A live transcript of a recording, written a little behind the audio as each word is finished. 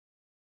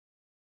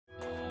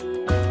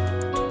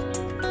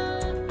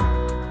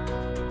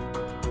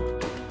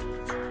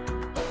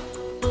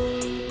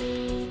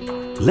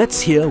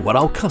Let's hear what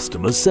our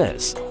customer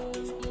says.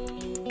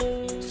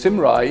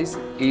 Symrise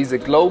is a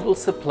global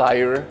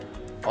supplier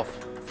of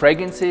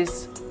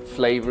fragrances,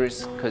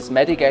 flavors,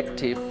 cosmetic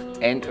active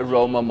and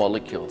aroma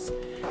molecules.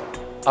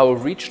 Our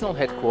regional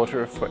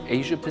headquarters for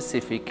Asia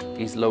Pacific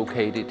is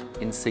located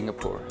in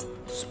Singapore.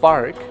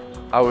 Spark,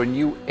 our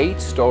new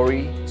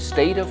 8-story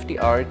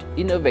state-of-the-art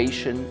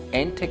innovation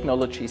and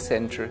technology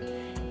center,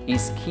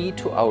 is key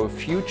to our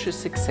future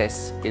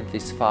success in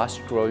this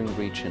fast-growing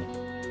region.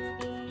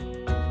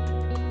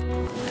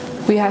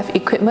 We have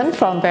equipment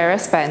from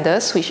various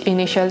vendors which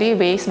initially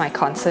raised my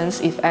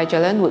concerns if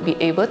Agilent would be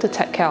able to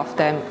take care of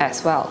them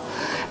as well.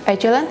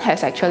 Agilent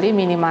has actually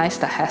minimized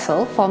the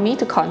hassle for me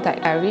to contact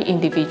every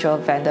individual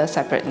vendor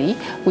separately,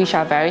 which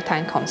are very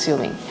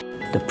time-consuming.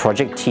 The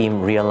project team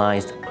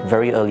realized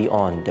very early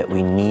on that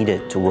we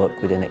needed to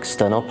work with an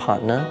external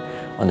partner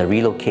on the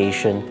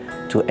relocation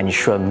to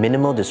ensure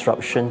minimal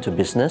disruption to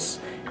business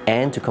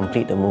and to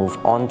complete the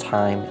move on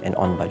time and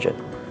on budget.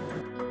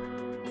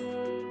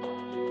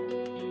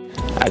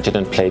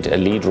 Agilent played a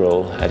lead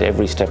role at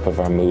every step of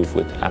our move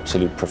with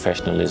absolute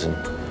professionalism.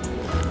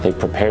 They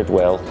prepared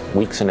well,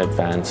 weeks in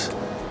advance,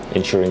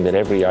 ensuring that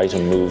every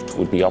item moved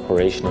would be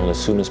operational as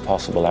soon as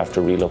possible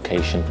after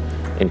relocation,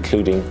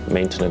 including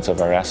maintenance of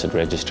our asset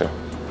register.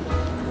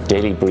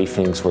 Daily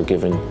briefings were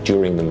given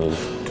during the move.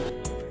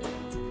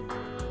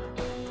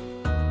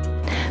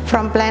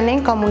 From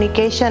planning,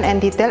 communication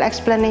and detailed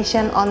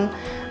explanation on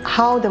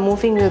how the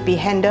moving will be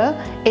handled,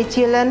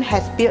 Agilent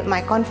has built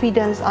my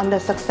confidence on the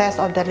success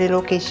of the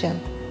relocation.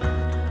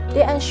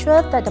 They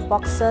ensured that the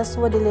boxes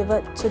were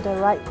delivered to the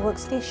right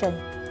workstation.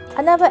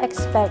 I never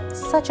expect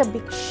such a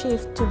big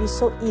shift to be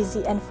so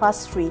easy and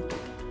fuss-free.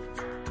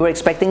 We were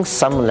expecting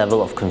some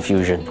level of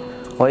confusion,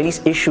 or at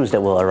least issues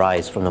that will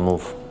arise from the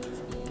move.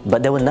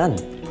 But there were none.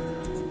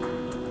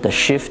 The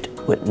shift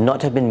would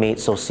not have been made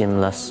so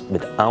seamless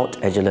without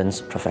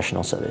Agilent's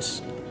professional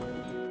service.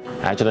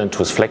 Agilent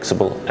was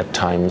flexible at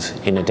times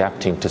in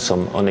adapting to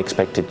some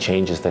unexpected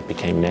changes that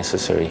became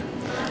necessary.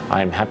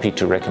 I am happy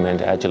to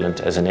recommend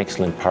Agilent as an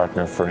excellent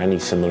partner for any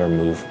similar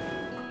move.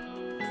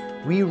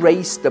 We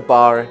raised the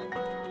bar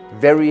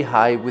very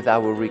high with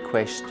our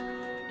request,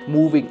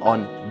 moving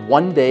on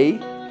one day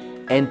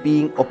and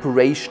being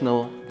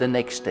operational the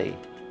next day.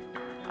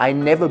 I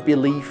never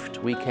believed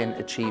we can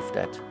achieve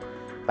that,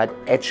 but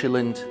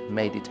Agilent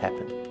made it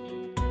happen.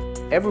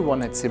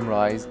 Everyone at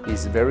Symrise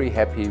is very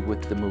happy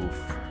with the move.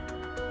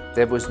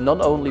 There was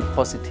not only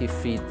positive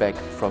feedback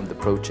from the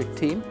project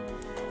team,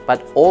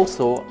 but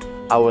also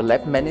our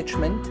lab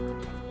management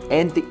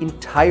and the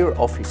entire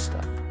office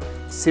staff.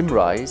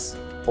 Symrise,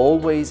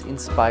 always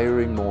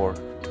inspiring more.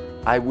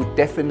 I would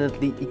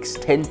definitely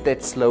extend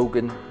that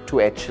slogan to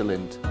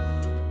Agilent.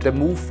 The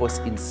move was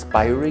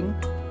inspiring,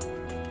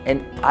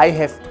 and I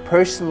have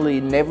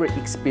personally never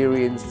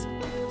experienced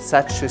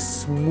such a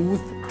smooth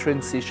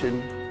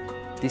transition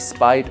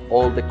despite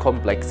all the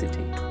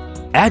complexity.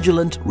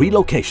 Agilent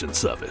Relocation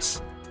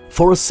Service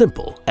for a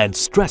simple and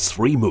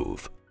stress-free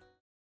move.